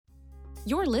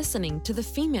You're listening to the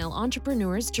Female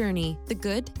Entrepreneur's Journey, the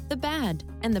good, the bad,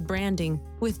 and the branding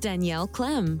with Danielle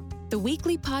Clem, the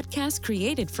weekly podcast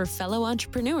created for fellow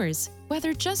entrepreneurs,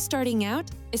 whether just starting out,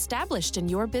 established in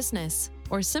your business,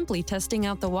 or simply testing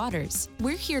out the waters.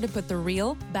 We're here to put the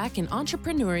real back in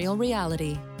entrepreneurial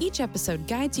reality. Each episode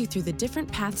guides you through the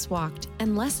different paths walked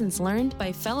and lessons learned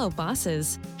by fellow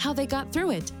bosses, how they got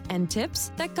through it, and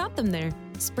tips that got them there,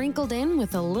 sprinkled in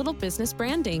with a little business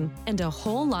branding and a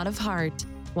whole lot of heart.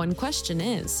 One question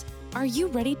is, are you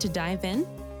ready to dive in?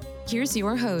 Here's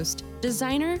your host,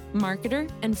 designer, marketer,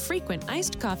 and frequent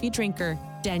iced coffee drinker,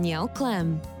 Danielle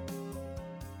Clem.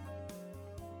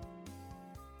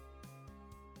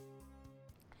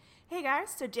 Hey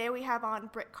guys, today we have on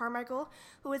Brittney Carmichael,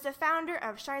 who is the founder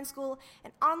of Shine School,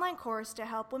 an online course to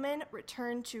help women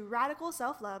return to radical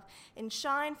self-love and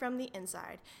shine from the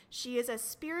inside. She is a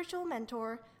spiritual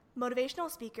mentor,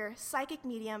 motivational speaker, psychic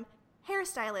medium,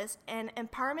 hairstylist, and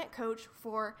empowerment coach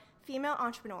for female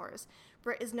entrepreneurs.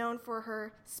 Brit is known for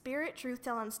her spirit,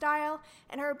 truth-telling style,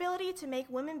 and her ability to make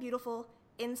women beautiful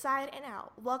inside and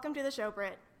out. Welcome to the show,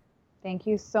 Brit. Thank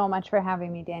you so much for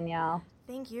having me, Danielle.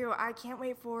 Thank you. I can't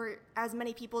wait for as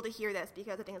many people to hear this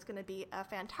because I think it's going to be a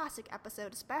fantastic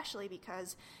episode, especially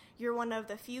because you're one of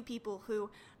the few people who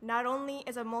not only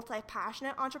is a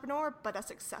multi-passionate entrepreneur, but a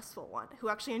successful one who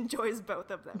actually enjoys both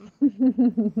of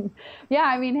them. Yeah,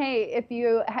 I mean, hey, if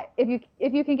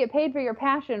you can get paid for your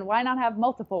passion, why not have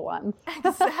multiple ones?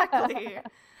 Exactly.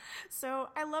 So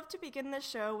I love to begin the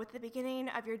show with the beginning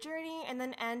of your journey and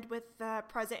then end with the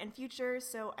present and future.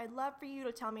 So I'd love for you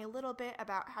to tell me a little bit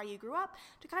about how you grew up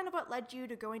to kind of what led you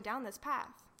to going down this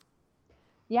path.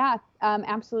 Yeah,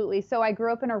 absolutely. So I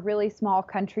grew up in a really small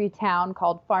country town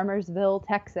called Farmersville,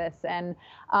 Texas. And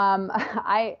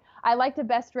I like to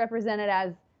best represent it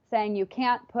as saying you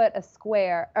can't put a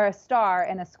square or a star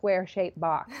in a square shaped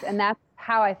box. And that's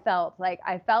how I felt. Like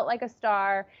I felt like a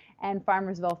star and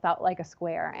Farmersville felt like a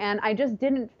square. And I just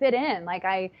didn't fit in. Like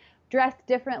I dressed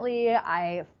differently.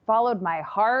 I followed my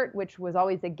heart, which was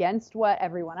always against what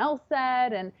everyone else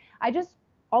said. And I just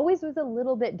always was a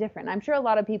little bit different. I'm sure a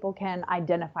lot of people can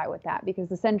identify with that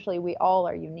because essentially we all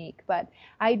are unique. But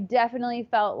I definitely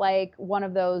felt like one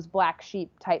of those black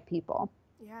sheep type people.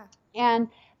 Yeah. And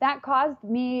that caused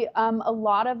me a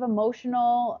lot of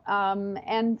emotional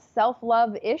and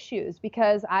self-love issues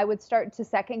because I would start to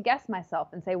second guess myself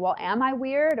and say, well, am I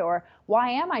weird? Or why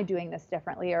am I doing this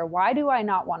differently? Or why do I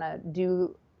not want to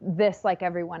do this like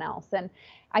everyone else? And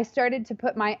I started to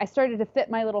fit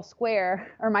my little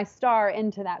square or my star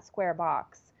into that square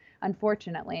box,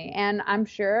 unfortunately. And I'm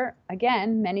sure,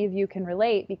 again, many of you can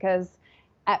relate because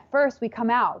at first we come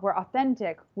out, we're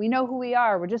authentic, we know who we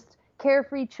are, we're just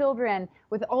carefree children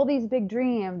with all these big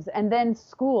dreams, and then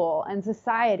school and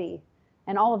society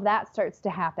and all of that starts to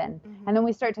happen. Mm-hmm. And then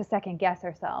we start to second guess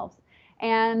ourselves.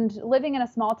 And living in a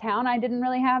small town, I didn't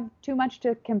really have too much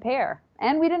to compare.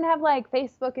 And we didn't have like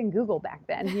Facebook and Google back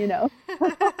then, you know.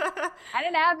 I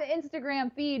didn't have the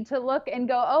Instagram feed to look and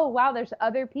go, oh, wow, there's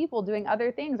other people doing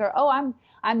other things. Or, oh,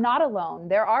 I'm not alone.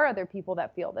 There are other people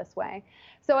that feel this way.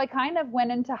 So I kind of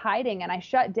went into hiding and I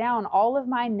shut down all of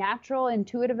my natural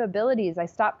intuitive abilities. I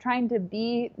stopped trying to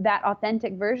be that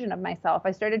authentic version of myself.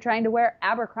 I started trying to wear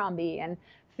Abercrombie and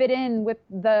fit in with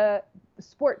the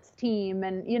sports team.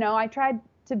 And, you know, I tried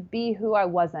to be who I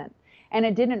wasn't, and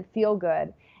it didn't feel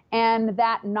good. And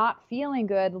that not feeling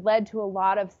good led to a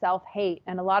lot of self-hate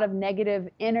and a lot of negative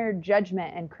inner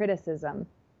judgment and criticism.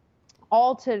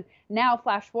 All to now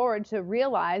flash forward to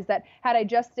realize that had I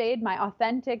just stayed my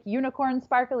authentic unicorn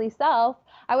sparkly self,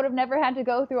 I would have never had to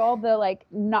go through all the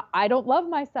I don't love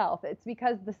myself. It's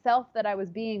because the self that I was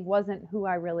being wasn't who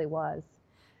I really was.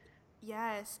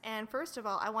 Yes, and first of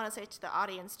all, I want to say to the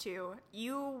audience too,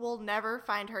 you will never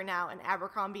find her now in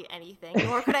Abercrombie anything,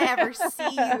 nor could I ever see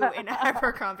you in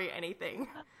Abercrombie anything.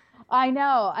 I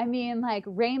know. I mean, like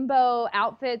rainbow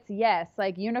outfits, yes.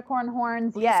 Like unicorn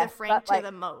horns, Lisa yes. Frank to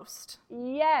the most.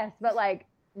 Yes, but like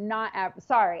not.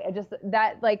 Sorry,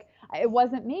 it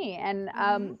wasn't me, and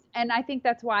and I think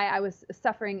that's why I was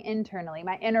suffering internally.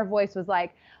 My inner voice was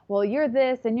like, well, you're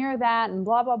this and you're that and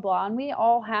blah, blah, blah. And we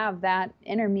all have that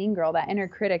inner mean girl, that inner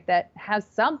critic that has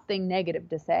something negative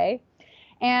to say.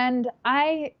 And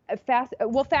fast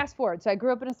forward. So I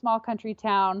grew up in a small country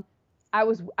town. I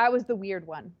was the weird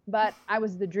one, but I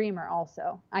was the dreamer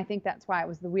also. I think that's why I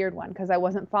was the weird one, because I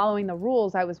wasn't following the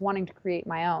rules. I was wanting to create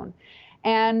my own.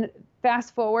 And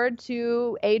fast forward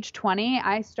to age 20,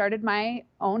 I started my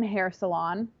own hair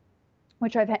salon,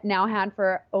 which I've now had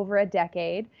for over a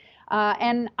decade.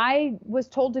 And I was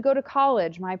told to go to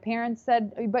college. My parents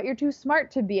said, but you're too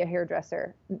smart to be a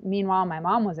hairdresser. Meanwhile, my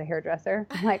mom was a hairdresser.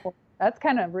 I'm like, well, that's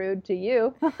kind of rude to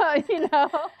you, you know?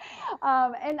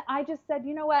 And I just said,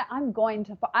 you know what?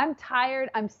 I'm tired.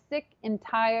 I'm sick and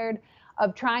tired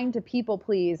of trying to people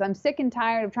please. I'm sick and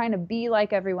tired of trying to be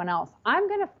like everyone else. I'm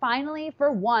going to finally,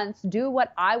 for once, do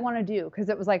what I want to do. Because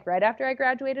it was like right after I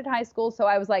graduated high school. So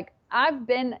I was like, I've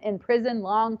been in prison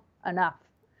long enough.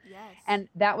 Yes. And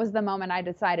that was the moment I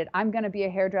decided I'm going to be a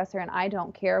hairdresser and I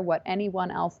don't care what anyone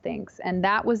else thinks. And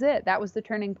that was it. That was the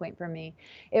turning point for me.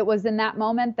 It was in that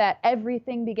moment that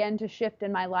everything began to shift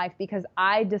in my life because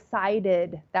I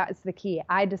decided, that's the key.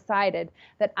 I decided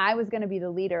that I was going to be the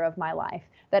leader of my life,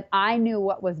 that I knew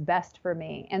what was best for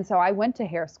me. And so I went to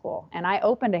hair school and I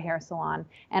opened a hair salon,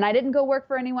 and I didn't go work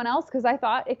for anyone else because I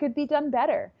thought it could be done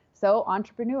better. So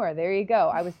entrepreneur, there you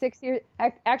go. I was 6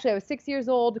 years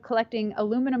old collecting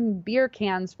aluminum beer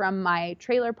cans from my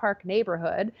trailer park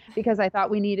neighborhood because I thought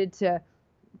we needed to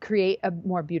create a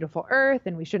more beautiful earth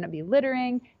and we shouldn't be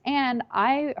littering. And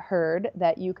I heard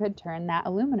that you could turn that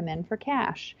aluminum in for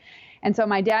cash. And so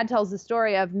my dad tells the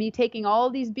story of me taking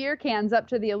all these beer cans up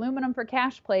to the aluminum for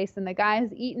cash place, and the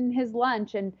guy's eating his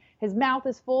lunch and his mouth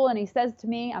is full, and he says to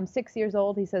me, I'm 6 years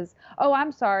old, he says, "Oh,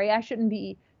 I'm sorry, I shouldn't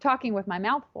be talking with my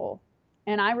mouth full."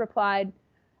 And I replied,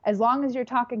 "As long as you're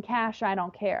talking cash, I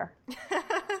don't care."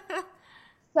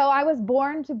 So I was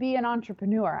born to be an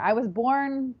entrepreneur. I was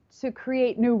born to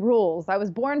create new rules. I was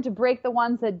born to break the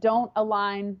ones that don't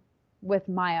align with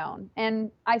my own. And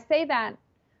I say that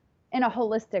in a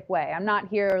holistic way. I'm not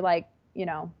here like, you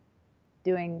know,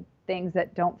 doing things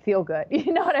that don't feel good.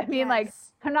 You know what I mean? Yes. Like,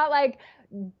 I'm not like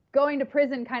going to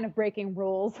prison kind of breaking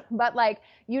rules, but like,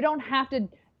 you don't have to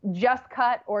just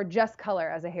cut or just color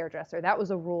as a hairdresser. That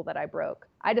was a rule that I broke.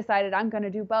 I decided I'm going to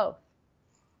do both.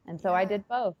 And so I did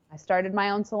both. I started my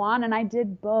own salon and I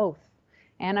did both.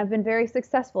 And I've been very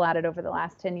successful at it over the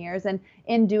last 10 years. And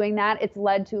in doing that, it's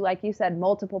led to, like you said,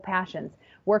 multiple passions.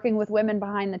 Working with women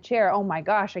behind the chair, oh my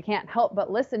gosh, I can't help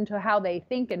but listen to how they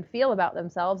think and feel about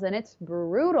themselves. And it's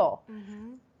brutal.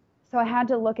 Mm-hmm. So I had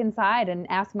to look inside and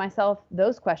ask myself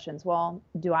those questions. Well,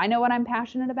 do I know what I'm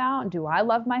passionate about? Do I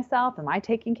love myself? Am I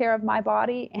taking care of my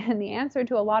body? And the answer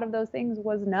to a lot of those things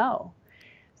was no.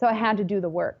 So I had to do the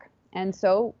work. And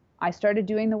so I started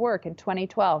doing the work in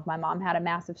 2012. My mom had a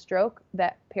massive stroke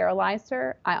that paralyzed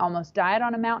her. I almost died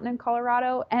on a mountain in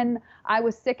Colorado. And I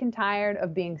was sick and tired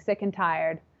of being sick and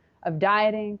tired of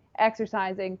dieting,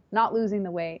 exercising, not losing the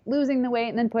weight,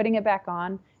 and then putting it back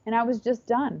on. And I was just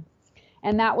done.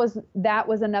 And that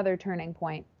was another turning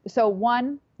point. So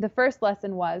the first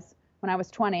lesson was when I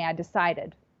was 20, I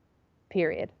decided,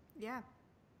 period. Yeah.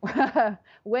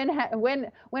 When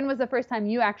was the first time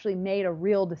you actually made a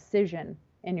real decision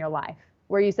in your life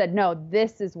where you said, no,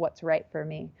 this is what's right for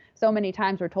me? So many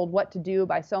times we're told what to do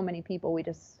by so many people. We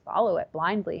just follow it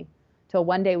blindly till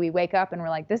one day we wake up and we're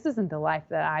like, this isn't the life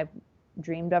that I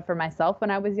dreamed of for myself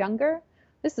when I was younger.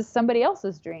 This is somebody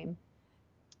else's dream.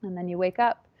 And then you wake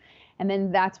up. And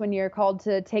then that's when you're called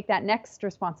to take that next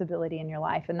responsibility in your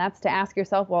life. And that's to ask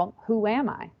yourself, well, who am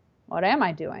I? What am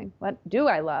I doing? What do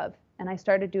I love? And I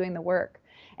started doing the work.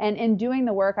 And in doing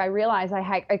the work, I realized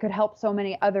I could help so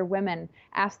many other women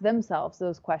ask themselves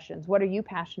those questions. What are you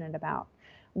passionate about?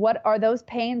 What are those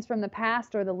pains from the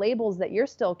past or the labels that you're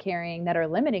still carrying that are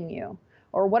limiting you?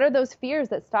 Or what are those fears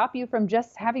that stop you from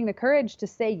just having the courage to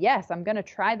say, yes, I'm going to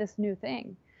try this new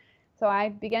thing? So I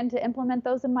began to implement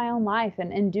those in my own life.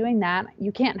 And in doing that,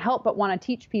 you can't help but want to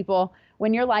teach people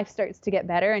when your life starts to get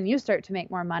better and you start to make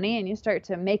more money and you start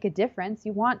to make a difference,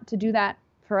 you want to do that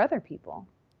for other people.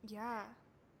 Yeah.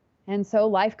 And so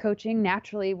life coaching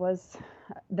naturally was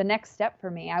the next step for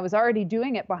me. I was already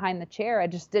doing it behind the chair. I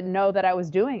just didn't know that I was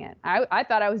doing it. I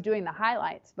thought I was doing the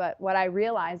highlights, but what I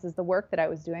realized is the work that I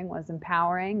was doing was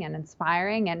empowering and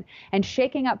inspiring and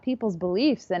shaking up people's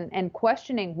beliefs and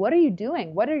questioning, what are you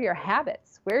doing? What are your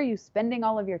habits? Where are you spending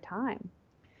all of your time?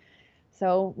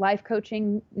 So life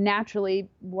coaching naturally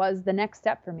was the next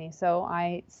step for me. So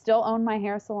I still own my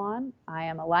hair salon. I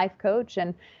am a life coach.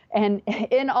 And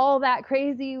in all that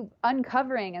crazy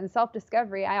uncovering and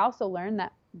self-discovery, I also learned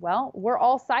that, well, we're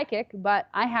all psychic, but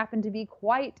I happen to be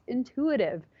quite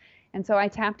intuitive. And so I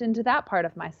tapped into that part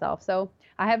of myself. So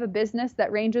I have a business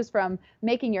that ranges from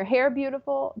making your hair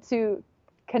beautiful to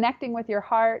connecting with your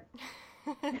heart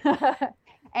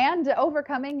and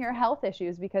overcoming your health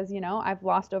issues, because, I've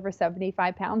lost over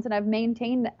 75 pounds and I've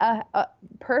maintained a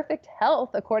perfect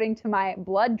health according to my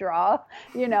blood draw,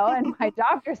 and my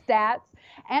doctor stats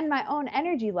and my own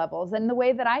energy levels and the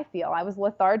way that I feel. I was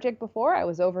lethargic before. I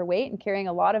was overweight and carrying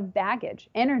a lot of baggage,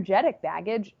 energetic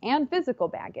baggage and physical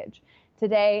baggage.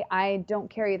 Today, I don't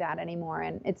carry that anymore,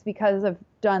 and it's because I've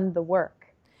done the work.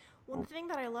 Well, the thing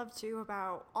that I love, too,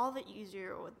 about all that you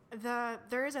do,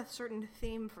 there is a certain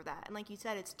theme for that. And like you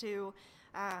said, it's to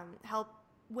help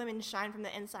women shine from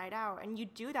the inside out. And you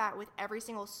do that with every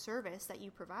single service that you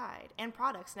provide and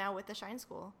products now with the Shine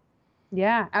School.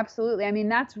 Yeah, absolutely. I mean,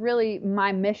 that's really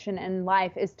my mission in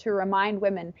life, is to remind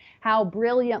women how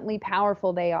brilliantly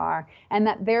powerful they are, and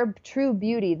that their true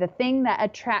beauty, the thing that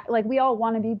attracts, like, we all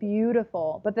want to be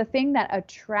beautiful, but the thing that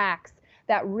attracts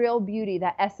that real beauty,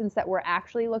 that essence that we're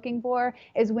actually looking for,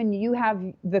 is when you have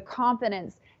the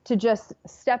confidence to just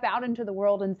step out into the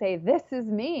world and say, this is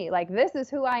me, like, this is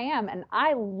who I am, and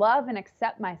I love and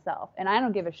accept myself, and I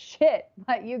don't give a shit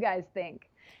what you guys think.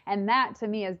 And that, to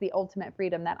me, is the ultimate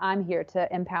freedom that I'm here to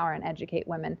empower and educate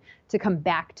women to come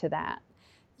back to that.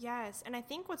 Yes, and I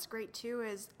think what's great, too,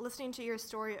 is listening to your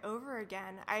story over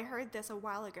again. I heard this a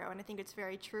while ago, and I think it's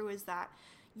very true, is that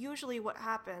usually what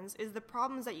happens is the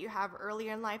problems that you have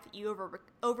earlier in life that you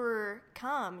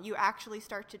overcome, you actually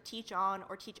start to teach on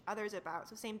or teach others about.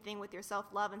 So same thing with your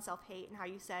self-love and self-hate, and how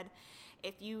you said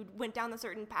if you went down a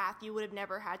certain path, you would have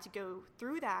never had to go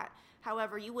through that.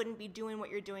 However, you wouldn't be doing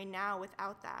what you're doing now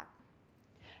without that.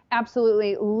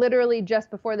 Absolutely. Literally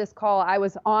just before this call, I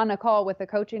was on a call with a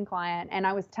coaching client, and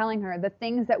I was telling her the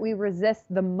things that we resist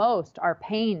the most, our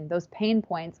pain, those pain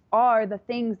points, are the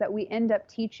things that we end up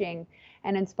teaching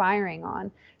and inspiring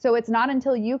on. So it's not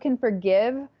until you can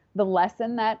forgive the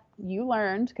lesson that you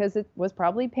learned, because it was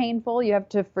probably painful. You have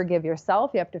to forgive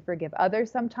yourself. You have to forgive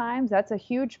others sometimes. That's a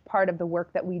huge part of the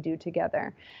work that we do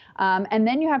together. And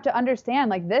then you have to understand,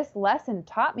 like, this lesson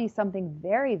taught me something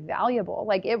very valuable.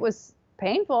 Like, it was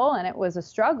painful and it was a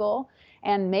struggle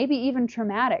and maybe even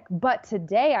traumatic. But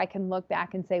today I can look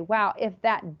back and say, wow, if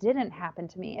that didn't happen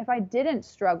to me, if I didn't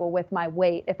struggle with my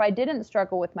weight, if I didn't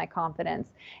struggle with my confidence,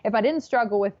 if I didn't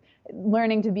struggle with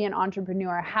learning to be an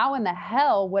entrepreneur, how in the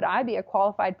hell would I be a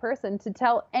qualified person to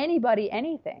tell anybody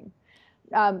anything?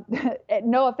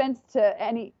 No offense to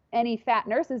any fat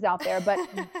nurses out there, but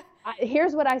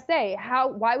here's what I say.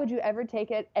 Why would you ever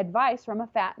take advice from a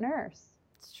fat nurse?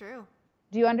 It's true.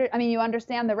 You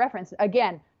understand the reference.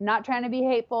 Again, not trying to be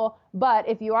hateful, but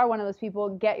if you are one of those people,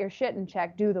 get your shit in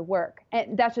check, do the work.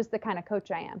 And that's just the kind of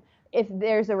coach I am. If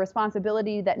there's a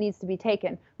responsibility that needs to be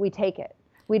taken, we take it.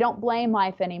 We don't blame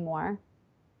life anymore.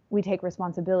 We take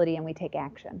responsibility and we take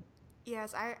action.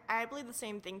 Yes, I believe the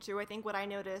same thing, too. I think what I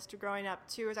noticed growing up,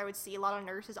 too, is I would see a lot of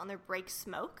nurses on their breaks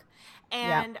smoke.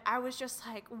 And I was just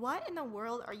like, what in the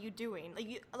world are you doing?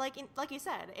 Like you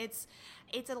said,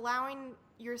 it's allowing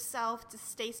yourself to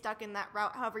stay stuck in that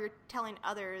route. However, you're telling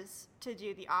others to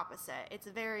do the opposite. It's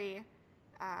a very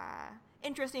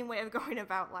interesting way of going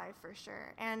about life, for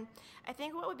sure. And I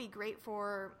think what would be great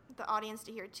for the audience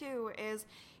to hear, too, is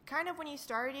kind of when you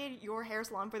started your hair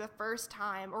salon for the first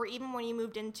time, or even when you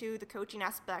moved into the coaching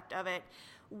aspect of it,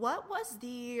 what was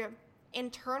the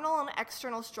internal and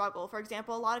external struggle? For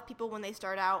example, a lot of people when they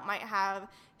start out might have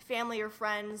family or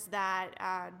friends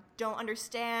that don't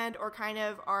understand or kind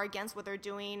of are against what they're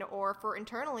doing, or for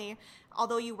internally,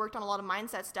 although you worked on a lot of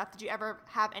mindset stuff, did you ever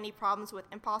have any problems with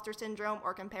imposter syndrome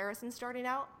or comparison starting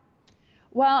out?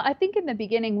 Well, I think in the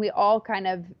beginning, we all kind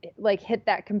of like hit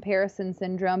that comparison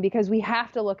syndrome, because we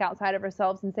have to look outside of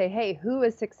ourselves and say, hey, who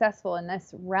is successful in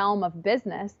this realm of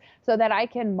business, so that I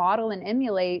can model and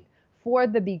emulate for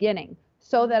the beginning,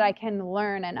 so that I can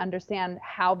learn and understand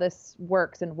how this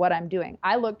works and what I'm doing.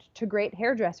 I looked to great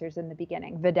hairdressers in the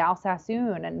beginning, Vidal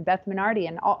Sassoon and Beth Minardi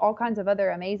and all kinds of other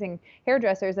amazing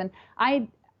hairdressers. And I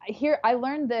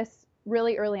learned this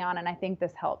really early on, and I think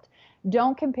this helped.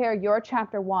 Don't compare your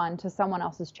chapter 1 to someone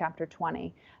else's chapter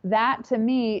 20. That, to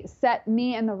me, set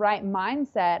me in the right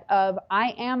mindset of,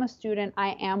 I am a student,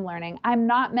 I am learning. I'm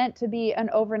not meant to be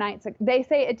an overnight. They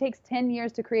say it takes 10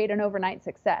 years to create an overnight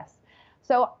success.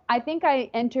 So I think I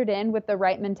entered in with the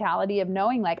right mentality of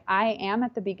knowing, like, I am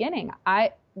at the beginning.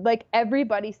 Like,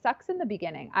 everybody sucks in the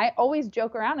beginning. I always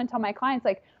joke around and tell my clients,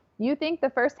 like, you think the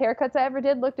first haircuts I ever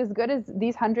did looked as good as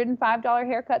these $105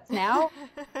 haircuts now?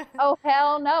 Oh,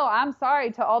 hell no. I'm sorry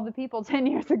to all the people 10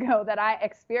 years ago that I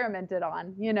experimented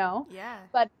on, Yeah.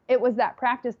 But it was that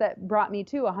practice that brought me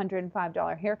to $105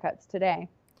 haircuts today.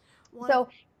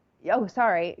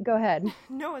 Sorry. Go ahead.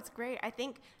 No, it's great. I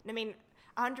mean,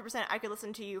 100%. I could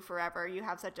listen to you forever. You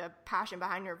have such a passion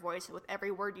behind your voice. With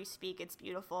every word you speak, it's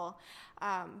beautiful.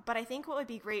 But I think what would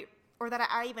be great, or that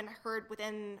I even heard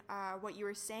within what you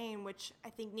were saying, which I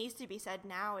think needs to be said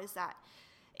now, is that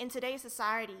in today's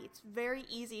society, it's very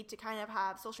easy to kind of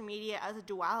have social media as a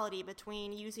duality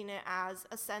between using it as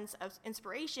a sense of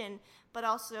inspiration, but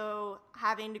also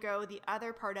having to go the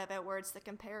other part of it where it's the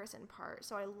comparison part.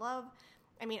 So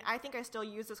I think I still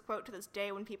use this quote to this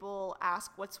day when people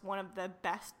ask what's one of the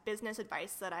best business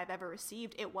advice that I've ever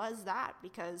received. It was that,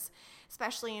 because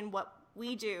especially in what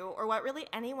we do, or what really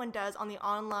anyone does on the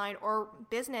online or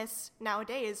business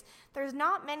nowadays, there's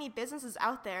not many businesses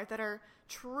out there that are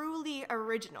truly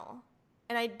original.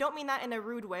 And I don't mean that in a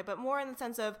rude way, but more in the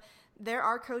sense of there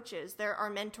are coaches, there are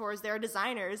mentors, there are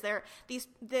designers, the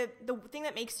thing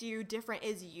that makes you different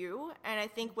is you. And I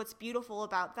think what's beautiful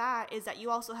about that is that you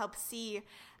also help see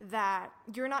that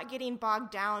you're not getting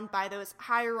bogged down by those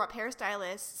higher up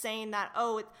hairstylists saying that,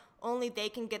 oh, only they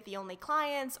can get the only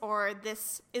clients, or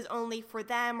this is only for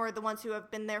them, or the ones who have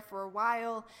been there for a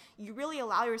while. You really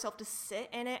allow yourself to sit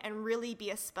in it and really be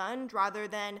a sponge, rather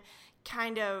than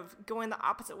kind of going the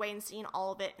opposite way and seeing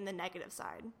all of it in the negative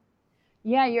side.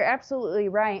 Yeah, you're absolutely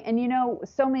right. And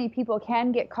so many people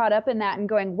can get caught up in that and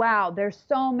going, wow, there's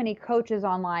so many coaches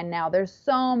online now. There's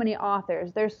so many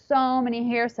authors. There's so many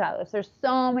hairstylists. There's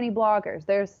so many bloggers.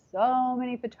 There's so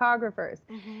many photographers.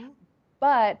 Mm-hmm.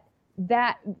 But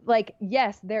that,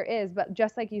 yes, there is. But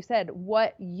just like you said,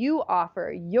 what you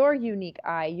offer, your unique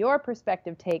eye, your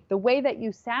perspective take, the way that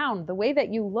you sound, the way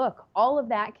that you look, all of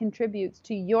that contributes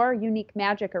to your unique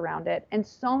magic around it. And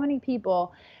so many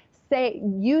people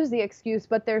use the excuse,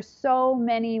 but there's so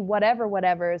many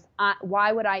whatevers,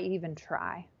 why would I even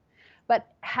try? But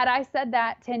had I said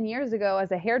that 10 years ago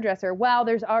as a hairdresser, well,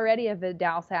 there's already a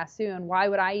Vidal Sassoon, why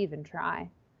would I even try?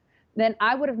 Then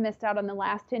I would have missed out on the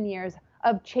last 10 years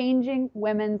of changing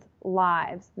women's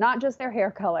lives, not just their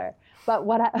hair color, but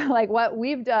what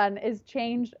we've done is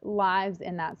changed lives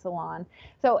in that salon.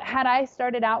 So had I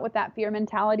started out with that fear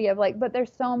mentality of but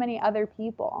there's so many other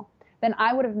people, then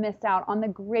I would have missed out on the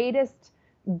greatest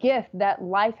gift that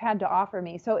life had to offer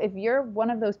me. So if you're one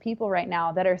of those people right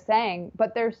now that are saying,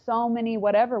 but there's so many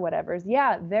whatevers,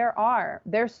 yeah,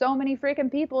 there's so many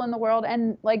freaking people in the world,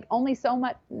 and only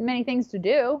many things to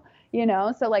do,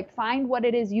 so find what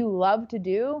it is you love to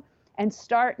do and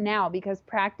start now, because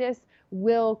practice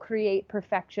will create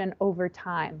perfection over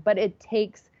time, but it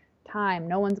takes time.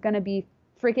 No one's going to be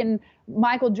freaking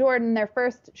Michael Jordan their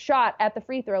first shot at the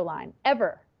free throw line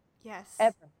ever. Yes.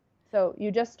 Ever. So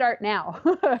you just start now.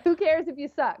 Who cares if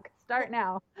you suck? Start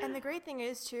now. And the great thing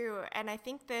is too, and I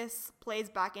think this plays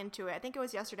back into it. I think it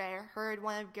was yesterday I heard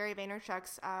one of Gary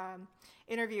Vaynerchuk's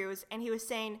interviews, and he was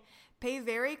saying, pay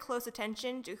very close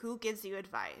attention to who gives you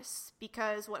advice,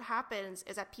 because what happens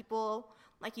is that people,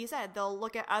 like you said, they'll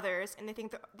look at others and they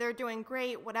think they're doing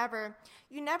great, whatever.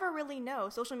 You never really know.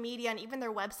 Social media and even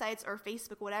their websites or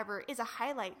Facebook, whatever, is a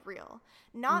highlight reel.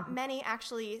 Not many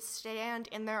actually stand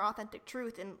in their authentic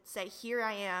truth and say, here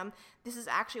I am. This is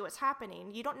actually what's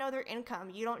happening. You don't know their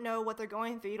income. You don't know what they're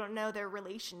going through. You don't know their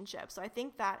relationship. So I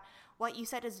think that what you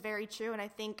said is very true. And I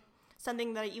think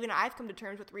something that even I've come to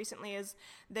terms with recently is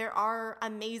there are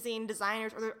amazing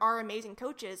designers, or there are amazing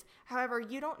coaches. However,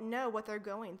 you don't know what they're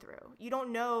going through. You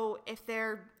don't know if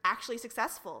they're actually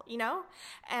successful,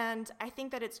 And I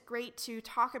think that it's great to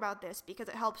talk about this, because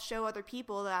it helps show other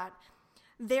people that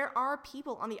there are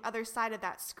people on the other side of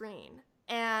that screen.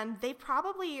 And they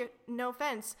probably, no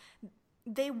offense,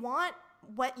 they want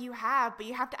what you have, but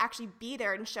you have to actually be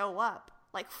there and show up.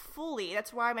 Fully.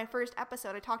 That's why my first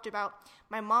episode I talked about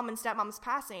my mom and stepmom's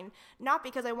passing, not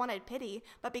because I wanted pity,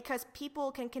 but because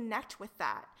people can connect with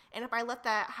that. And if I let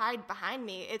that hide behind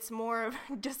me, it's more of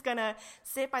just gonna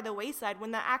sit by the wayside,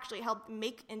 when that actually helped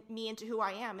make me into who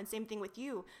I am. And same thing with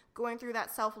you, going through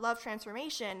that self-love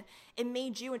transformation, it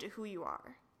made you into who you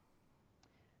are.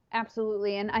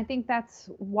 Absolutely. And I think that's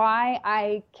why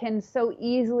I can so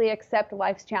easily accept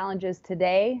life's challenges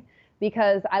today,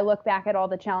 because I look back at all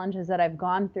the challenges that I've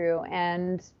gone through,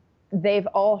 and they've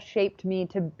all shaped me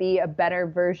to be a better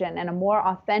version and a more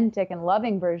authentic and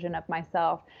loving version of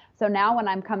myself. So now when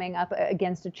I'm coming up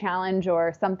against a challenge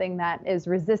or something that is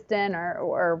resistant,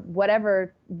 or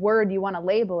whatever word you want to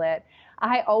label it,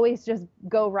 I always just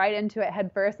go right into it head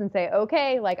first and say,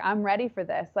 okay, I'm ready for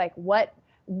this.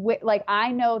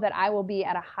 I know that I will be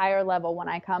at a higher level when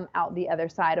I come out the other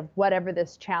side of whatever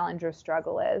this challenge or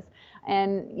struggle is.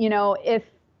 And,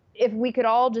 if we could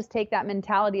all just take that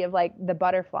mentality of the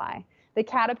butterfly, the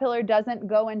caterpillar doesn't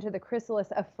go into the chrysalis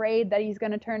afraid that he's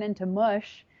going to turn into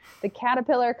mush. The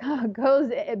caterpillar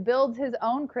it builds his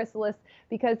own chrysalis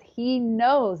because he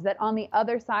knows that on the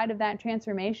other side of that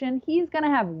transformation, he's going to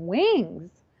have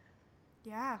wings.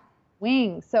 Yeah.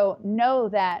 Wings. So know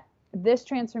that this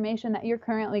transformation that you're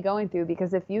currently going through,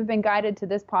 because if you've been guided to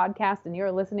this podcast and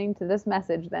you're listening to this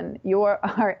message, then you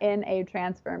are in a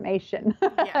transformation.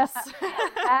 Yes.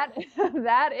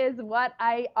 that is what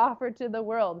I offer to the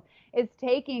world. It's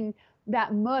taking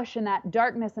that mush and that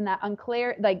darkness and that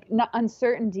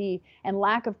uncertainty and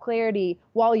lack of clarity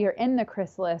while you're in the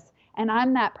chrysalis. And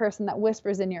I'm that person that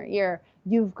whispers in your ear,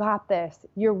 you've got this.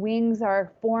 Your wings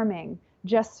are forming.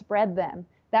 Just spread them.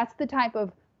 That's the type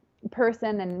of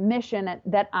person and mission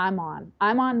that I'm on.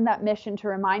 I'm on that mission to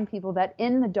remind people that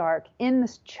in the dark, in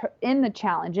the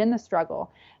challenge, in the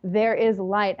struggle, there is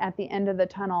light at the end of the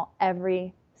tunnel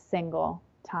every single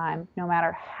time, no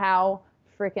matter how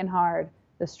freaking hard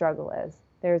the struggle is.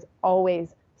 There's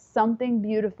always something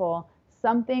beautiful,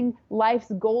 something,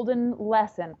 life's golden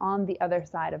lesson on the other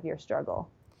side of your struggle.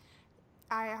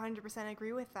 I 100%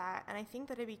 agree with that. And I think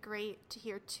that it'd be great to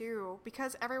hear too,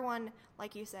 because everyone,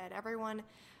 like you said, everyone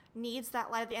needs that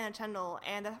light at the end of the tunnel.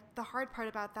 And the hard part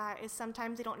about that is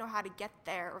sometimes they don't know how to get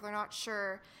there, or they're not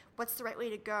sure what's the right way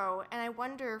to go. And I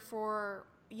wonder for,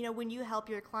 when you help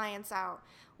your clients out,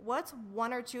 what's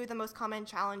one or two of the most common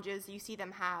challenges you see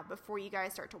them have before you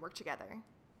guys start to work together?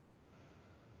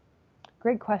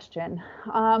 Great question.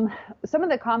 Some of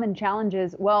the common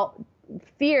challenges,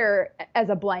 fear as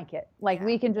a blanket,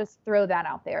 we can just throw that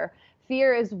out there.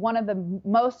 Fear is one of the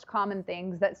most common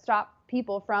things that stop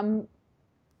people from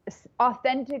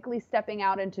authentically stepping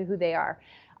out into who they are.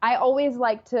 I always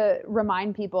like to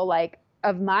remind people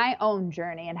of my own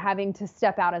journey and having to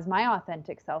step out as my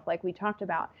authentic self, like we talked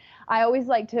about. I always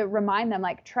like to remind them,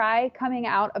 try coming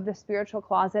out of the spiritual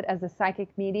closet as a psychic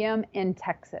medium in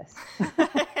Texas.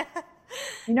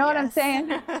 You know what I'm saying?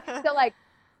 So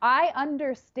I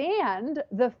understand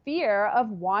the fear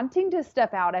of wanting to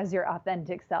step out as your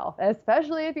authentic self,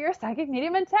 especially if you're a psychic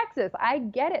medium in Texas. I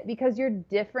get it, because you're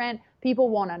different. People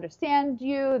won't understand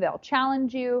you. They'll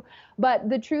challenge you. But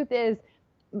the truth is,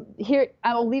 here,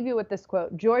 I will leave you with this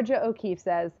quote. Georgia O'Keeffe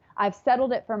says, "I've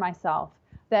settled it for myself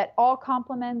that all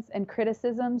compliments and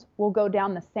criticisms will go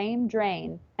down the same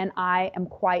drain, and I am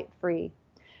quite free."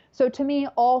 So to me,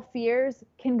 all fears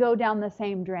can go down the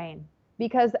same drain,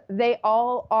 because they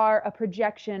all are a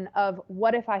projection of,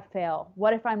 what if I fail?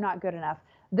 What if I'm not good enough?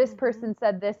 This person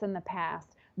said this in the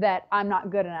past, that I'm not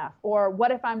good enough. Or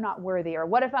what if I'm not worthy? Or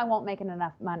what if I won't make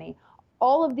enough money?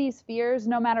 All of these fears,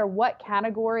 no matter what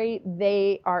category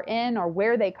they are in or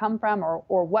where they come from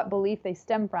or what belief they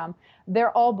stem from,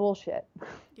 they're all bullshit.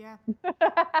 Yeah.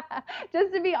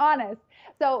 Just to be honest.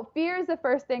 So fear is the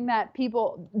first thing that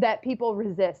people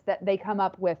resist, that they come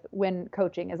up with when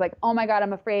coaching, is oh my God,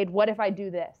 I'm afraid. What if I do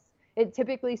this? It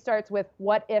typically starts with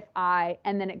what if I,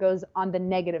 and then it goes on the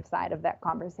negative side of that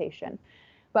conversation.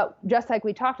 But just like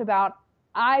we talked about,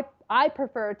 I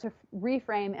prefer to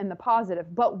reframe in the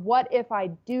positive. But what if I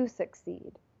do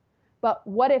succeed? But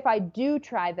what if I do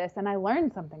try this and I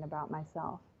learn something about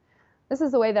myself? This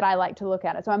is the way that I like to look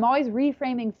at it. So I'm always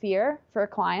reframing fear for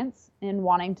clients in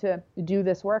wanting to do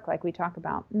this work like we talk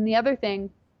about. And the other thing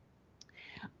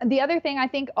I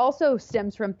think also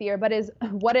stems from fear, but is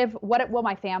what will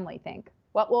my family think?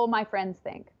 What will my friends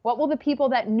think? What will the people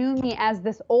that knew me as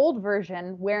this old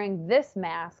version wearing this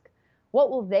mask, what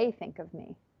will they think of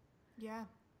me? Yeah.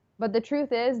 But the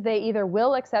truth is, they either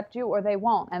will accept you or they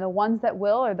won't. And the ones that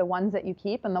will are the ones that you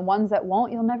keep, and the ones that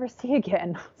won't, you'll never see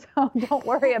again. So don't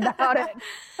worry about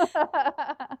it.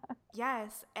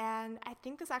 Yes. And I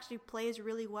think this actually plays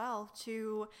really well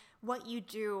to what you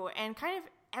do and kind of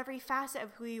every facet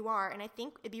of who you are. And I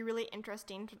think it'd be really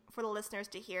interesting for the listeners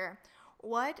to hear,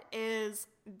 what is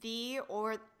the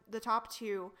top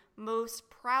two most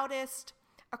proudest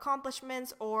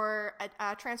accomplishments or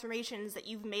transformations that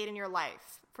you've made in your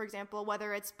life? For example,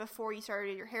 whether it's before you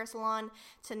started your hair salon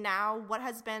to now, what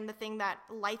has been the thing that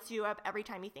lights you up every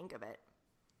time you think of it?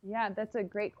 Yeah, that's a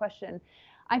great question.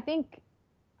 I think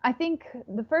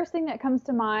the first thing that comes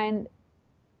to mind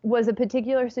was a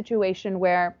particular situation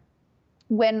where,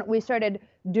 when we started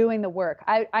doing the work,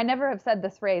 I never have said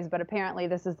this phrase, but apparently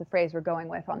this is the phrase we're going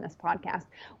with on this podcast.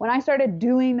 When I started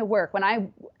doing the work, when I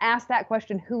asked that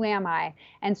question, who am I,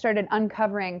 and started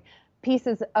uncovering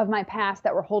pieces of my past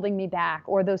that were holding me back,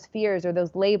 or those fears or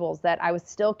those labels that I was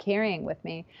still carrying with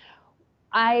me,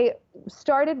 I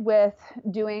started with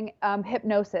doing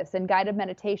hypnosis and guided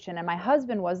meditation, and my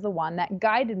husband was the one that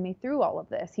guided me through all of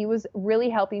this. He was really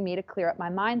helping me to clear up my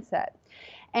mindset.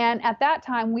 And at that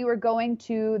time, we were going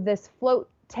to this float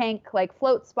tank, like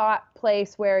float spot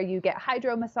place where you get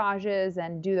hydro massages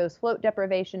and do those float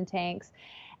deprivation tanks.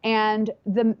 And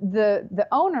the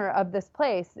owner of this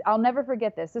place, I'll never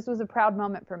forget this. This was a proud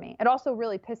moment for me. It also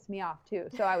really pissed me off too.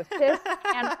 So I was pissed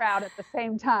and proud at the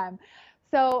same time.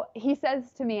 So he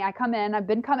says to me, I come in,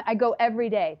 I go every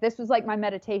day. This was like my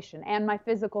meditation and my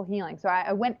physical healing. So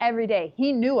I went every day.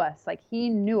 He knew us.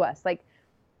 Like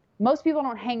most people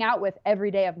don't hang out with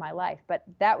every day of my life, but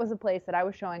that was a place that I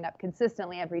was showing up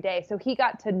consistently every day. So he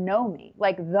got to know me,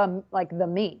 like the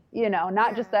me,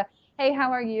 not just the, hey,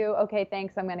 how are you? Okay,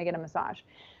 thanks. I'm going to get a massage.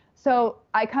 So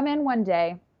I come in one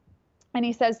day and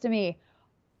he says to me,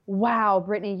 wow,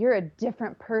 Brittney, you're a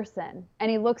different person. And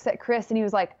he looks at Chris and he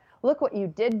was like, look what you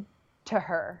did to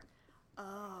her.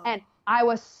 Oh. And I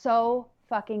was so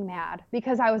fucking mad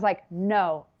because I was like,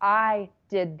 no, I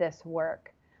did this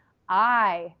work.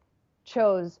 I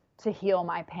chose to heal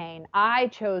my pain. I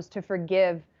chose to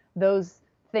forgive those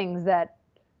things that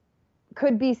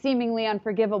could be seemingly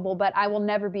unforgivable, but I will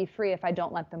never be free if I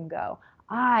don't let them go.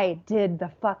 I did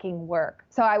the fucking work.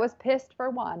 So I was pissed for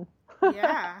one.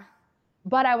 Yeah.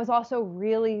 But I was also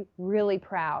really, really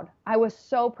proud. I was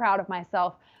so proud of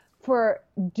myself for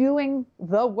doing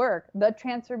the work, the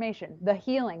transformation, the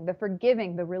healing, the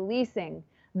forgiving, the releasing,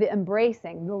 the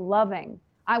embracing, the loving.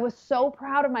 I was so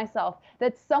proud of myself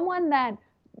that someone that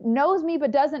knows me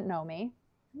but doesn't know me,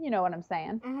 you know what I'm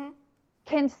saying,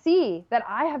 can see that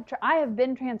I have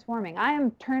been transforming. I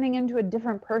am turning into a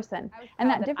different person,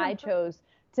 and that I chose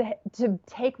to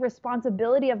take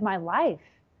responsibility of my life.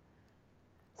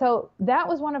 So that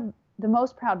was one of the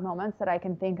most proud moments that I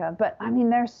can think of. But I mean,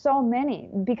 there's so many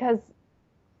because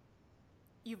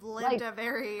you've lived a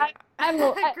very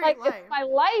great life. It's my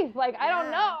life. I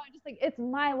don't know. I just it's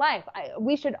my life.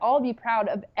 We should all be proud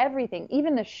of everything,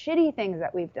 even the shitty things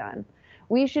that we've done.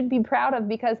 We should be proud of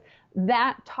because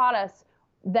that taught us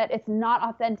that it's not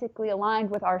authentically aligned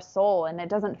with our soul and it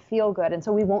doesn't feel good. And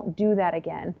so we won't do that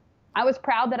again. I was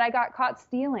proud that I got caught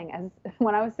stealing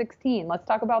when I was 16. Let's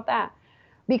talk about that.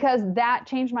 Because that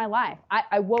changed my life.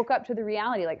 I woke up to the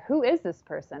reality, who is this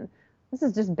person? This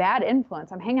is just bad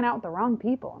influence. I'm hanging out with the wrong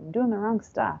people. I'm doing the wrong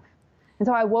stuff. And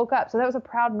so I woke up. So that was a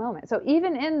proud moment. So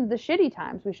even in the shitty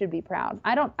times, we should be proud.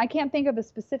 I can't think of a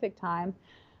specific time.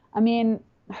 I mean,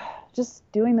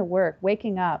 just doing the work,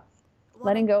 waking up,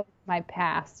 letting go of my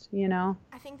past,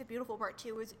 I think the beautiful part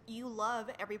too is you love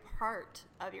every part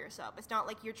of yourself. It's not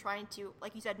like you're trying to,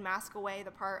 like you said, mask away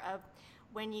the part of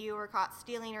when you were caught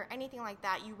stealing or anything like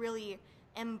that. You really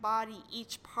embody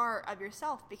each part of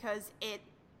yourself because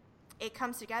it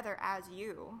comes together as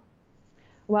you.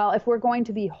 Well, if we're going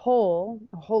to be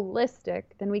holistic,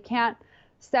 then we can't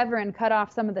sever and cut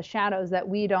off some of the shadows that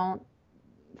we don't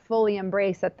fully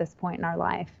embrace at this point in our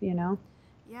life,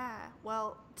 Yeah.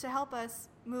 Well, to help us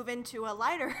move into a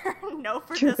lighter note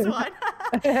for this one,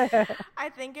 I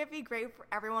think it'd be great for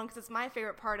everyone, because it's my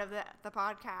favorite part of the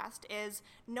podcast, is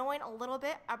knowing a little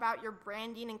bit about your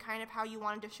branding and kind of how you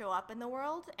wanted to show up in the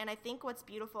world. And I think what's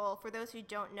beautiful, for those who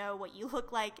don't know what you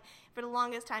look like, for the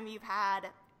longest time you've had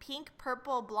pink,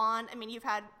 purple, blonde. I mean, you've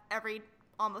had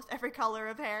almost every color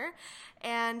of hair.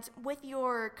 And with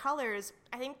your colors,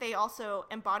 I think they also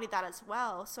embody that as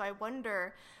well. So I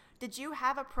wonder, did you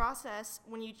have a process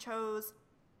when you chose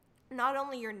not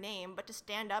only your name, but to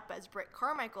stand up as Britt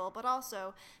Carmichael, but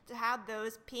also to have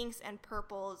those pinks and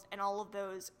purples and all of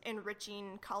those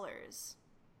enriching colors?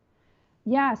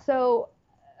 Yeah, so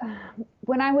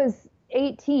when I was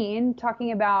 18,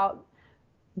 talking about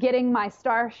getting my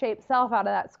star-shaped self out of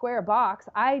that square box,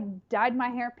 I dyed my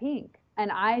hair pink. And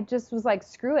I just was like,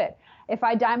 screw it. If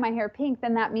I dye my hair pink,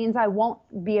 then that means I won't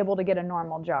be able to get a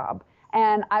normal job.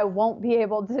 And I won't be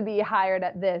able to be hired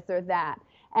at this or that.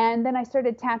 And then I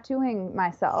started tattooing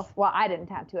myself. Well, I didn't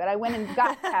tattoo it. I went and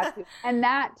got tattooed. And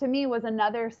that to me was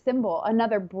another symbol,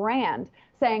 another brand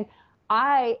saying,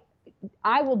 I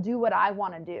will do what I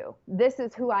want to do. This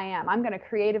is who I am. I'm going to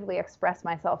creatively express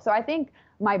myself. So I think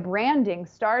my branding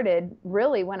started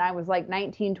really when I was like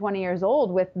 19, 20 years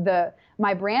old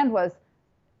my brand was,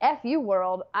 F you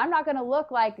world. I'm not going to look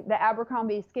like the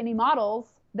Abercrombie skinny models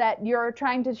that you're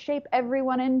trying to shape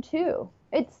everyone into.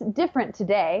 It's different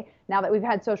today. Now that we've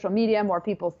had social media, more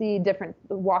people see different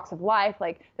walks of life.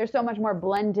 There's so much more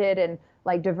blended and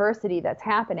diversity that's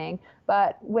happening.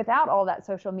 But without all that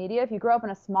social media, if you grow up in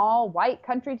a small white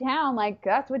country town,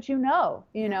 that's what you know.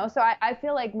 So I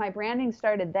feel like my branding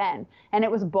started then, and it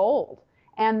was bold.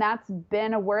 And that's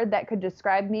been a word that could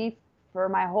describe me for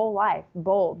my whole life,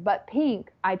 bold. But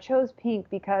pink, I chose pink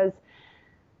because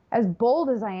as bold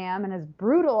as I am and as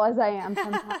brutal as I am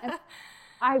sometimes,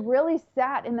 I really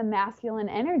sat in the masculine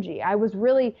energy. I was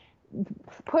really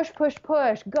push, push,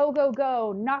 push, go, go,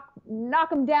 go, knock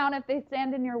them down if they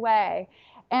stand in your way.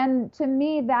 And to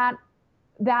me, that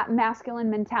masculine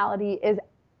mentality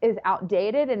is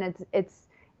outdated, and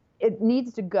it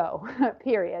needs to go,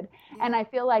 period. Yeah. And I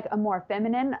feel like a more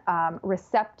feminine,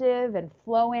 receptive and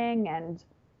flowing and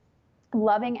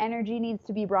loving energy needs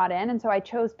to be brought in. And so I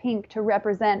chose pink to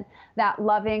represent that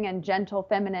loving and gentle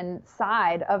feminine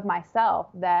side of myself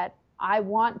that I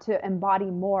want to embody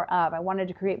more of. I wanted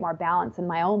to create more balance in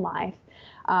my own life.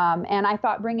 And I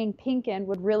thought bringing pink in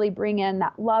would really bring in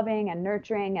that loving and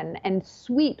nurturing and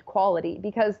sweet quality,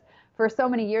 because for so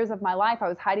many years of my life, I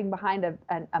was hiding behind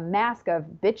a mask of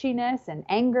bitchiness and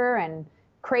anger and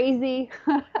crazy.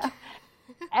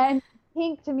 And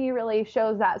pink to me really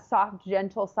shows that soft,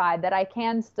 gentle side, that I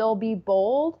can still be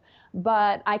bold,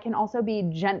 but I can also be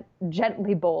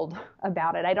gently bold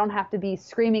about it. I don't have to be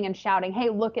screaming and shouting, hey,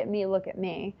 look at me, look at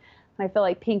me. And I feel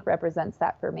like pink represents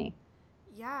that for me.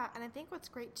 Yeah, and I think what's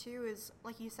great too is,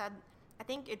 like you said, I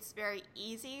think it's very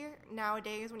easy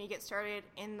nowadays when you get started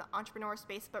in the entrepreneur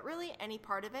space, but really any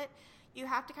part of it, you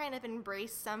have to kind of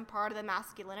embrace some part of the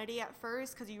masculinity at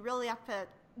first, because you really have to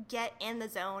get in the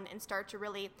zone and start to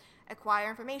really acquire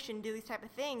information, do these type of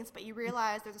things. But you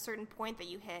realize there's a certain point that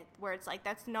you hit where it's like,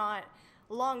 that's not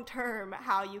long-term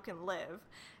how you can live.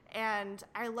 And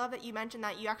I love that you mentioned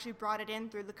that you actually brought it in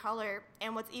through the color.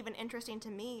 And what's even interesting to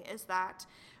me is that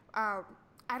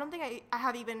I don't think I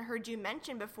have even heard you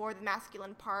mention before the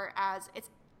masculine part, as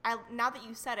now that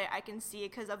you said it, I can see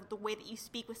it because of the way that you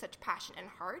speak with such passion and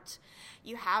heart.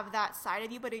 You have that side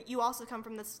of you, but you also come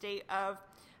from the state of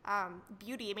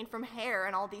beauty. I mean, from hair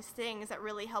and all these things that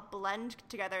really help blend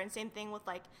together. And same thing with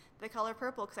like the color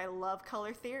purple, because I love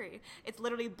color theory. It's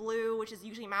literally blue, which is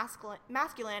usually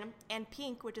masculine, and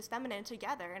pink, which is feminine,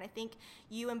 together. And I think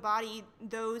you embody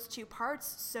those two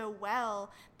parts so well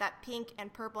that pink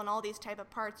and purple and all these type of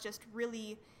parts just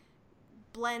really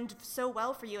blend so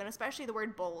well for you. And especially the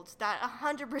word bold, that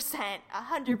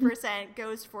 100%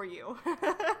 goes for you.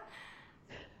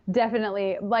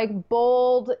 Definitely. Like,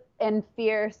 bold and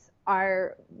fierce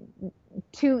are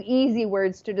two easy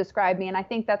words to describe me. And I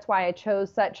think that's why I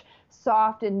chose such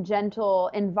soft and gentle,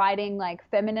 inviting, like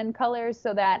feminine colors,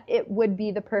 so that it would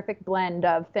be the perfect blend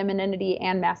of femininity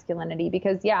and masculinity.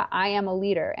 Because yeah, I am a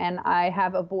leader and I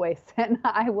have a voice and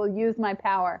I will use my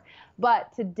power.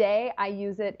 But today I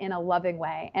use it in a loving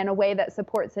way, in a way that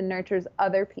supports and nurtures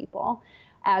other people,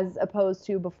 as opposed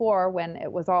to before when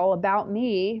it was all about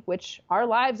me, which our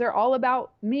lives are all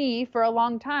about me for a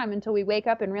long time, until we wake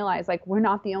up and realize, like, we're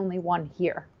not the only one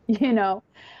here, you know?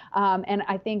 And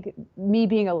I think me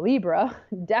being a Libra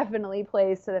definitely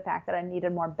plays to the fact that I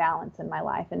needed more balance in my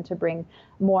life, and to bring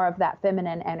more of that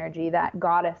feminine energy, that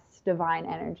goddess divine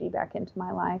energy back into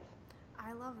my life.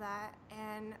 I love that.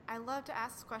 And I love to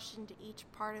ask this question to each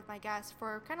part of my guest.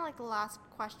 For kind of like the last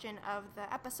question of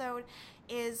the episode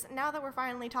is, now that we're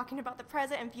finally talking about the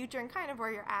present and future and kind of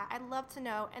where you're at, I'd love to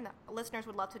know, and the listeners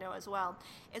would love to know as well,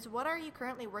 is what are you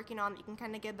currently working on that you can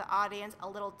kind of give the audience a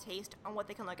little taste on what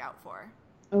they can look out for?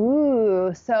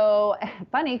 Ooh, so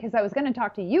funny, because I was going to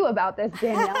talk to you about this,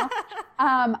 Danielle.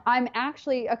 I'm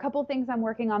actually, a couple things I'm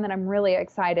working on that I'm really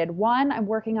excited. One, I'm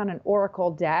working on an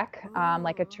oracle deck,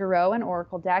 like a tarot and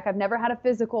oracle deck. I've never had a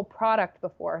physical product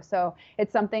before, so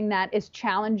it's something that is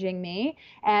challenging me.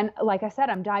 And like I said,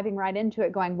 I'm diving right into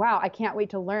it going, wow, I can't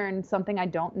wait to learn something I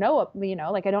don't know, you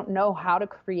know, like I don't know how to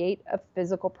create a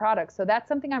physical product. So that's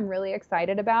something I'm really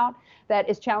excited about, that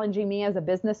is challenging me as a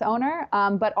business owner,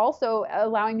 but also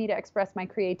allowing me to express my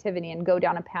creativity and go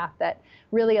down a path that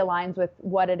really aligns with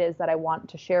what it is that I want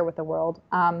to share with the world.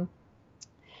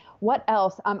 What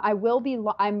else? I'm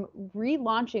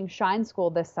relaunching Shine School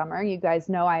this summer. You guys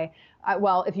know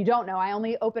well, if you don't know, I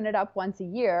only open it up once a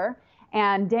year.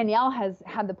 And Danielle has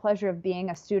had the pleasure of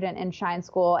being a student in Shine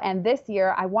School. And this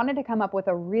year I wanted to come up with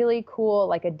a really cool,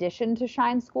 like, addition to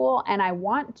Shine School. And I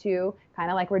want to,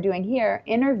 kind of like we're doing here,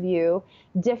 interview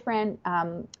different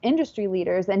industry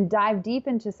leaders and dive deep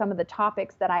into some of the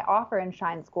topics that I offer in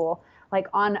Shine School, like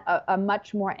on a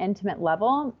much more intimate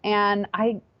level. And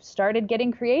I started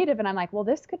getting creative, and I'm like, well,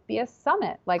 this could be a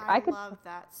summit. Like, I could love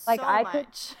that so like I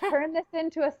much. could turn this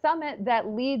into a summit that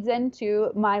leads into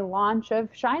my launch of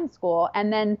Shine School.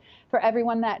 And then for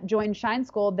everyone that joins Shine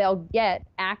School, they'll get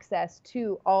access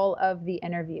to all of the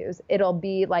interviews. It'll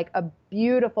be like a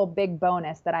beautiful big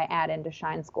bonus that I add into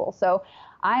Shine School. So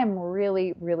I am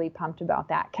really, really pumped about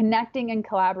that. Connecting and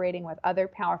collaborating with other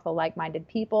powerful, like-minded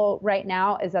people right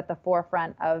now is at the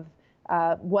forefront of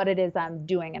what it is I'm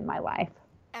doing in my life.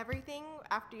 Everything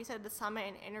after you said the summit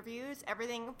and interviews,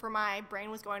 everything for my brain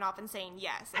was going off and saying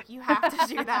yes. Like, you have to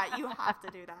do that. You have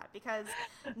to do that, because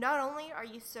not only are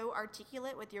you so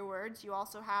articulate with your words, you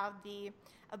also have the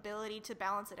ability to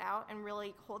balance it out and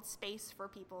really hold space for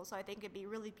people. So I think it'd be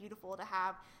really beautiful to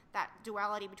have that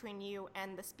duality between you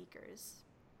and the speakers.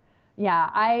 Yeah,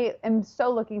 I am so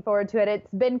looking forward to it. It's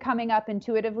been coming up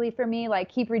intuitively for me, like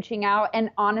keep reaching out. And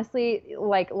honestly,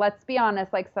 like, let's be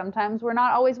honest, like sometimes we're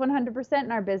not always 100%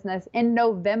 in our business. In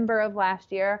November of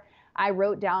last year, I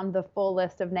wrote down the full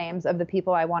list of names of the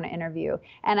people I want to interview.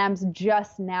 And I'm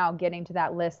just now getting to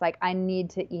that list. Like, I need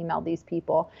to email these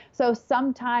people. So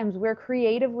sometimes we're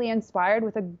creatively inspired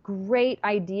with a great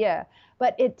idea,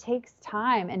 but it takes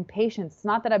time and patience. It's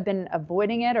not that I've been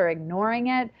avoiding it or ignoring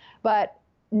it, but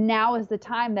now is the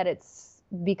time that it's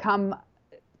become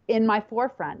in my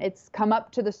forefront. It's come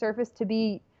up to the surface to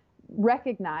be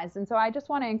recognized. And so I just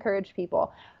want to encourage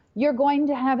people. You're going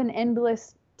to have an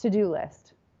endless to-do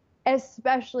list,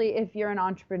 especially if you're an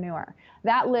entrepreneur.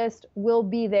 That list will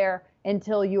be there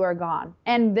until you are gone.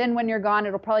 And then when you're gone,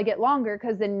 it'll probably get longer,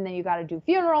 because then you got to do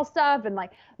funeral stuff. And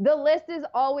like, the list is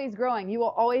always growing. You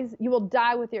will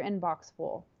die with your inbox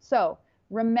full. So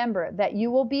remember that you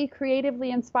will be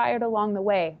creatively inspired along the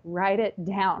way. Write it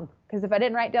down. Because if I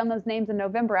didn't write down those names in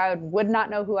November, I would not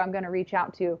know who I'm going to reach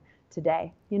out to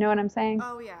today. You know what I'm saying?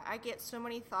 Oh yeah, I get so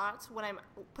many thoughts when I'm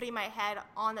putting my head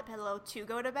on the pillow to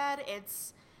go to bed.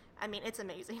 It's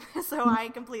amazing. So I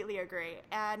completely agree.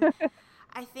 And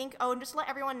I think, and just to let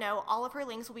everyone know, all of her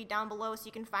links will be down below, so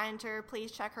you can find her.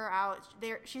 Please check her out.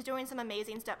 She's doing some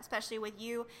amazing stuff, especially with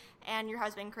you and your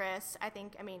husband, Chris. I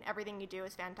think, everything you do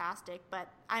is fantastic, but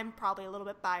I'm probably a little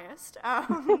bit biased.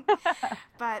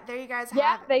 But there you guys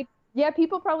have it.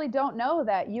 People probably don't know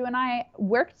that you and I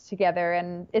worked together,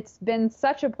 and it's been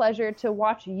such a pleasure to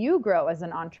watch you grow as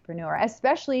an entrepreneur,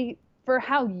 especially for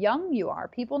how young you are.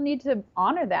 People need to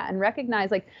honor that and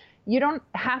recognize, like, you don't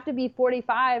have to be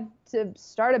 45 to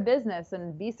start a business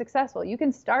and be successful. You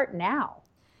can start now.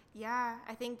 Yeah,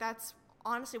 I think that's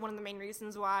honestly one of the main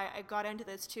reasons why I got into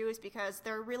this too, is because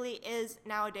there really is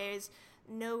nowadays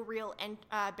no real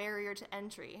barrier to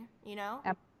entry, you know?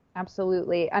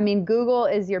 Absolutely. Google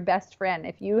is your best friend.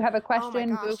 If you have a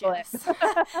question, Google it.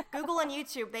 Google and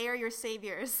YouTube, they are your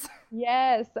saviors.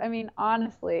 Yes.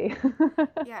 Honestly.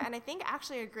 Yeah. And I think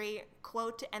actually a great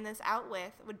quote to end this out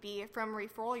with would be from Marie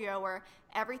Forleo, where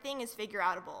everything is figure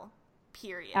outable,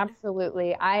 period.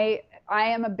 Absolutely. I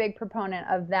am a big proponent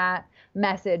of that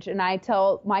message. And I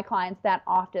tell my clients that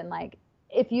often, like,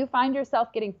 if you find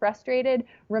yourself getting frustrated,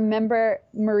 remember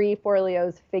Marie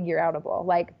Forleo's figure outable.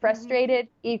 Like, frustrated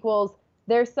equals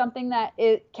there's something that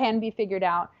it can be figured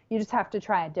out. You just have to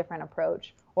try a different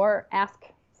approach or ask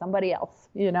somebody else,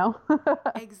 you know?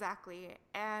 Exactly.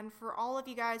 And for all of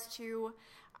you guys too,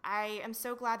 I am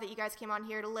so glad that you guys came on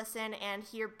here to listen and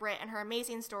hear Brit and her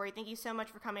amazing story. Thank you so much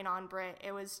for coming on, Brit.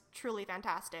 It was truly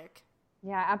fantastic.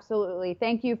 Yeah, absolutely.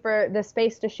 Thank you for the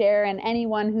space to share. And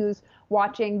anyone who's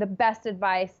watching, the best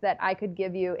advice that I could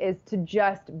give you is to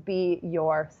just be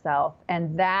yourself.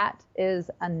 And that is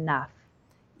enough.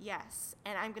 Yes.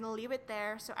 And I'm going to leave it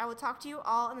there. So I will talk to you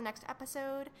all in the next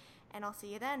episode, and I'll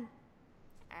see you then.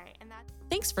 All right,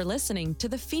 Thanks for listening to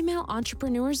The Female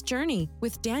Entrepreneur's Journey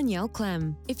with Danielle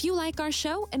Clem. If you like our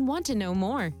show and want to know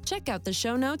more, check out the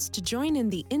show notes to join in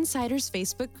the Insiders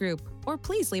Facebook group, or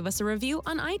please leave us a review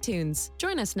on iTunes.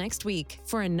 Join us next week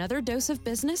for another dose of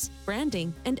business,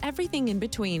 branding, and everything in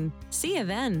between. See you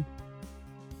then.